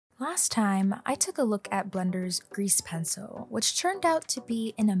Last time, I took a look at Blender's grease pencil, which turned out to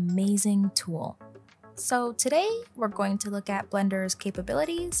be an amazing tool. So today, we're going to look at Blender's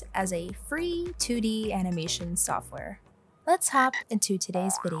capabilities as a free 2D animation software. Let's hop into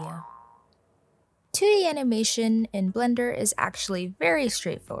today's video. 2D animation in Blender is actually very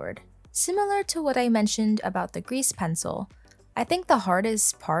straightforward. Similar to what I mentioned about the grease pencil, I think the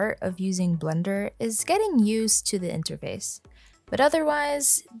hardest part of using Blender is getting used to the interface. But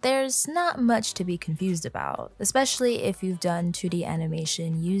otherwise, there's not much to be confused about, especially if you've done 2D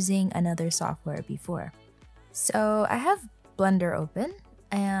animation using another software before. So I have Blender open,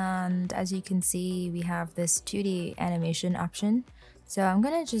 and as you can see, we have this 2D animation option. So I'm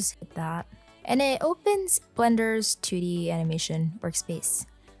gonna just hit that, and it opens Blender's 2D animation workspace.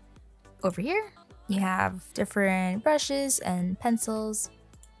 Over here, you have different brushes and pencils.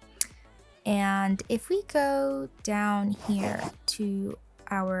 And if we go down here to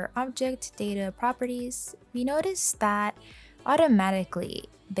our object data properties, we notice that automatically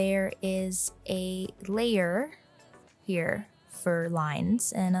there is a layer here for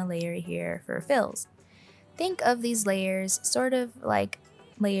lines and a layer here for fills. Think of these layers sort of like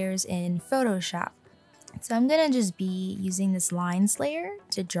layers in Photoshop. So I'm gonna just be using this lines layer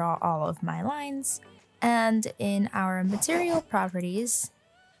to draw all of my lines. And in our material properties,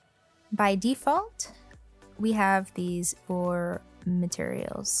 by default, we have these 4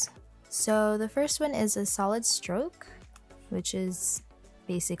 materials. So the first one is a solid stroke, which is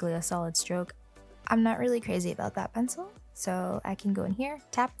basically a solid stroke. I'm not really crazy about that pencil, so I can go in here,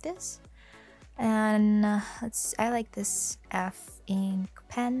 tap this, and I like this F ink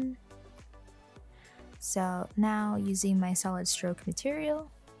pen. So now using my solid stroke material,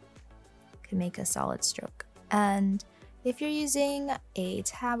 I can make a solid stroke. And if you're using a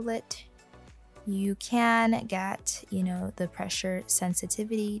tablet, you can get, the pressure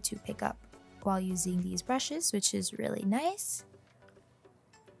sensitivity to pick up while using these brushes, which is really nice.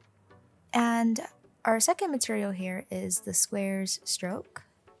 And our second material here is the squares stroke.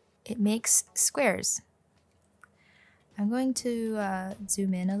 It makes squares. I'm going to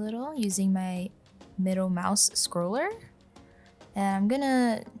zoom in a little using my middle mouse scroller, and I'm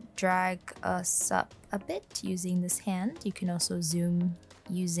gonna drag us up a bit using this hand. You can also zoom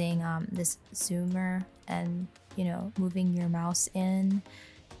using this zoomer and moving your mouse in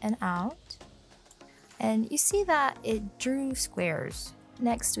and out, and you see that it drew squares.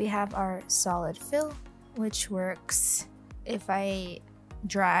 Next we have our solid fill, which works if I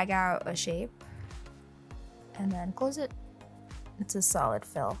drag out a shape and then close it. It's a solid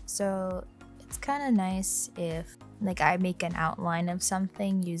fill. So it's kind of nice if I make an outline of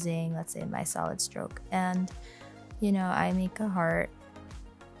something using, let's say, my solid stroke, and I make a heart,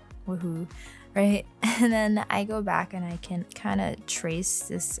 woohoo, right? And then I go back and I can kind of trace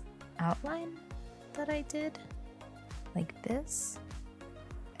this outline that I did like this.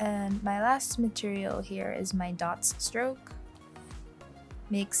 And my last material here is my dots stroke.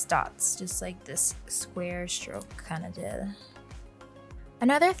 Makes dots just like this square stroke kind of did.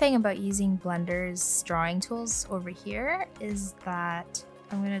 Another thing about using Blender's drawing tools over here is that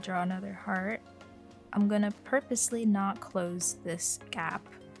I'm going to draw another heart. I'm going to purposely not close this gap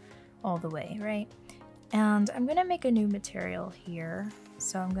all the way, right? And I'm going to make a new material here.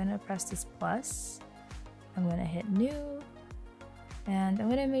 So I'm going to press this plus. I'm going to hit new. And I'm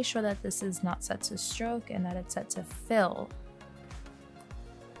going to make sure that this is not set to stroke and that it's set to fill.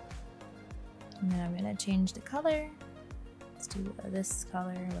 And then I'm going to change the color. Let's do this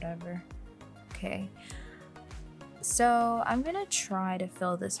color, whatever. Okay. So I'm gonna try to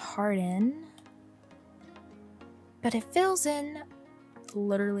fill this heart in, but it fills in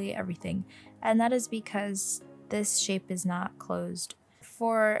literally everything. And that is because this shape is not closed.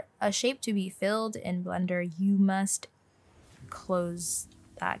 For a shape to be filled in Blender, you must close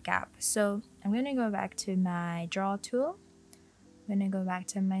that gap. So I'm gonna go back to my draw tool. I'm gonna go back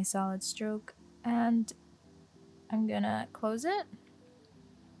to my solid stroke, and I'm gonna close it.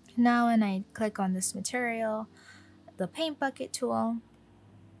 Now when I click on this material, the paint bucket tool,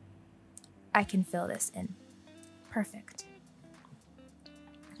 I can fill this in. Perfect.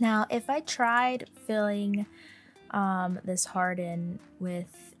 Now if I tried filling this heart in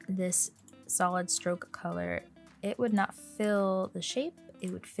with this solid stroke color, it would not fill the shape,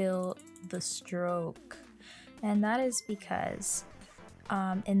 it would fill the stroke. And that is because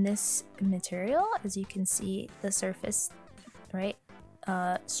in this material, as you can see, the surface, right,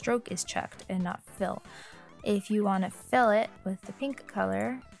 stroke is checked and not fill. If you want to fill it with the pink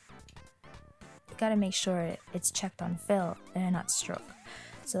color, you gotta make sure it's checked on fill and not stroke.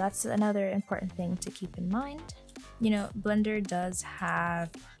 So that's another important thing to keep in mind. You know, Blender does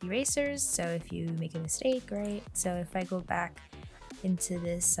have erasers, so if you make a mistake, right? So if I go back into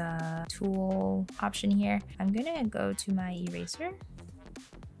this tool option here, I'm gonna go to my eraser.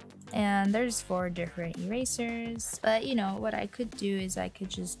 And there's 4 different erasers, but you know what I could do is I could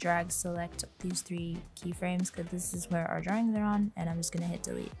just drag select these 3 keyframes because this is where our drawings are on, and I'm just gonna hit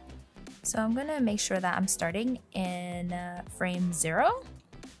delete. So I'm gonna make sure that I'm starting in frame 0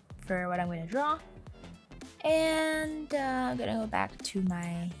 for what I'm gonna draw, and I'm gonna go back to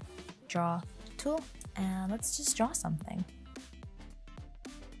my draw tool and let's just draw something.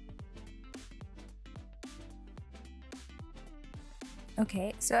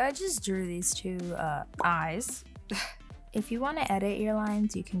 Okay, so I just drew these 2 eyes. If you want to edit your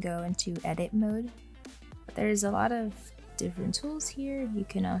lines, you can go into edit mode. But there's a lot of different tools here. You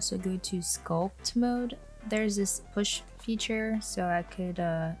can also go to sculpt mode. There's this push feature, so I could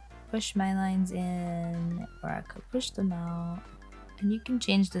push my lines in, or I could push them out. And you can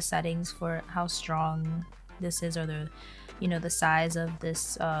change the settings for how strong this is, or the, you know, the size of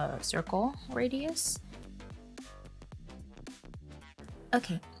this circle radius.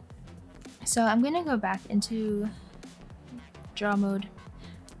 Okay, so I'm gonna go back into draw mode,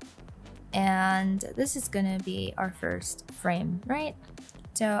 and this is gonna be our first frame, right?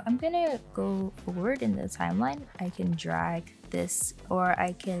 So I'm gonna go forward in the timeline. I can drag this, or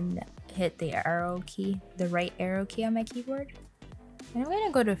I can hit the arrow key, the right arrow key on my keyboard, and I'm gonna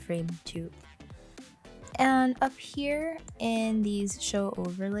go to frame 2. And up here in these show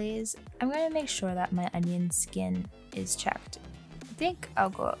overlays, I'm gonna make sure that my onion skin is checked. I think I'll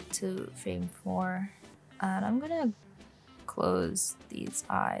go up to frame 4, and I'm gonna close these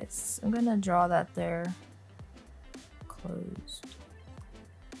eyes. I'm gonna draw that they're closed.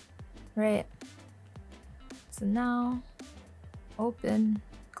 Right. So now open,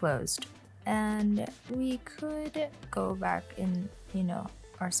 closed. And we could go back in, you know,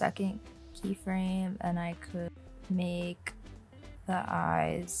 our second keyframe, and I could make the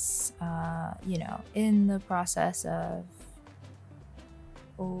eyes, you know, in the process of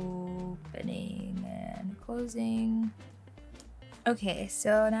opening and closing. Okay,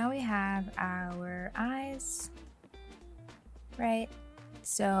 so now we have our eyes, right?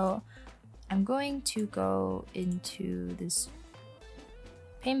 So I'm going to go into this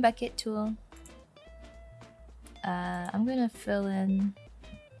paint bucket tool. I'm gonna fill in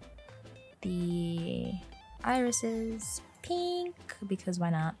the irises pink because why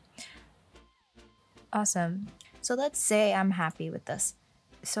not? Awesome. So let's say I'm happy with this.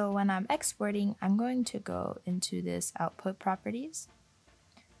 So when I'm exporting, I'm going to go into this output properties,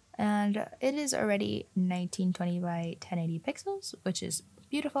 and it is already 1920 by 1080 pixels, which is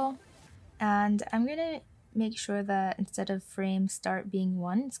beautiful. And I'm gonna make sure that instead of frame start being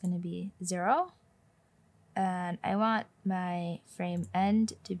 1, it's gonna be 0. And I want my frame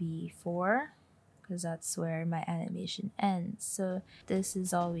end to be 4 because that's where my animation ends. So this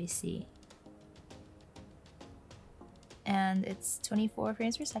is all we see. And it's 24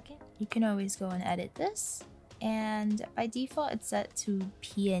 frames per second. You can always go and edit this. And by default, it's set to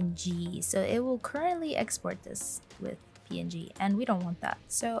PNG. So it will currently export this with PNG, and we don't want that.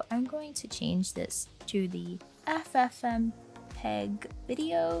 So I'm going to change this to the FFmpeg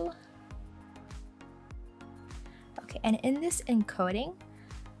video. Okay, and in this encoding,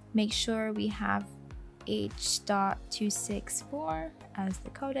 make sure we have H.264 as the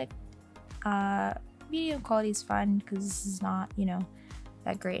codec. Video quality is fine because this is not, you know,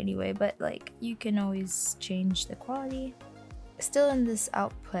 that great anyway, but like you can always change the quality. Still in this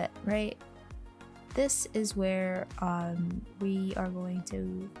output, right? This is where we are going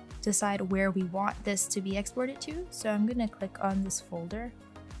to decide where we want this to be exported to. So I'm gonna click on this folder.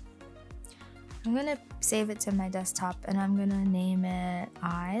 I'm gonna save it to my desktop, and I'm gonna name it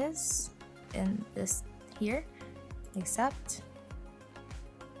eyes in this here, accept.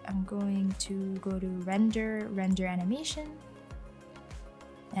 I'm going to go to render animation,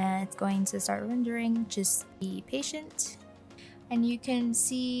 and it's going to start rendering. Just be patient. And you can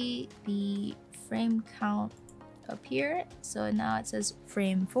see the frame count up here. So now it says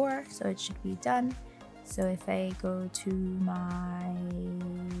frame 4, so it should be done. So if I go to my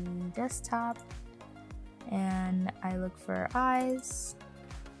desktop and I look for eyes,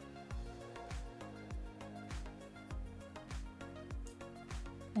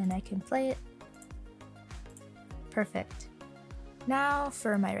 and I can play it. Perfect. Now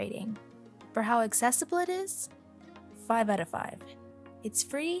for my rating. For how accessible it is, 5 out of 5. It's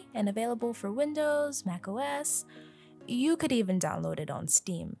free and available for Windows, Mac OS. You could even download it on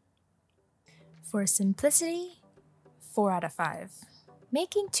Steam. For simplicity, 4 out of 5.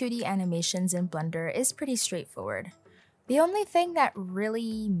 Making 2D animations in Blender is pretty straightforward. The only thing that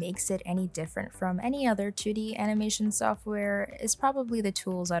really makes it any different from any other 2D animation software is probably the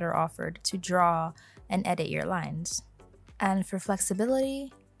tools that are offered to draw and edit your lines. And for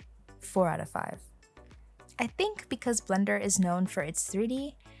flexibility, 4 out of 5. I think because Blender is known for its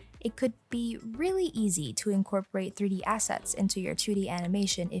 3D, it could be really easy to incorporate 3D assets into your 2D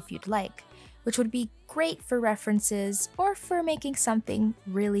animation if you'd like, which would be great for references or for making something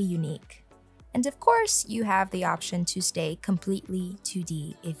really unique. And of course, you have the option to stay completely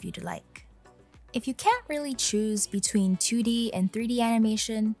 2D if you'd like. If you can't really choose between 2D and 3D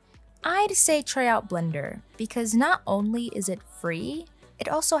animation, I'd say try out Blender, because not only is it free, it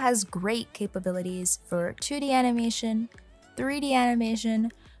also has great capabilities for 2D animation, 3D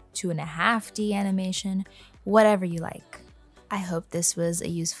animation, 2.5D animation, whatever you like. I hope this was a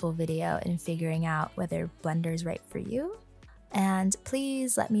useful video in figuring out whether Blender's right for you. And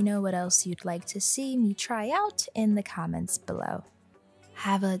please let me know what else you'd like to see me try out in the comments below.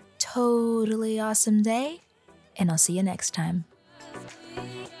 Have a totally awesome day, and I'll see you next time.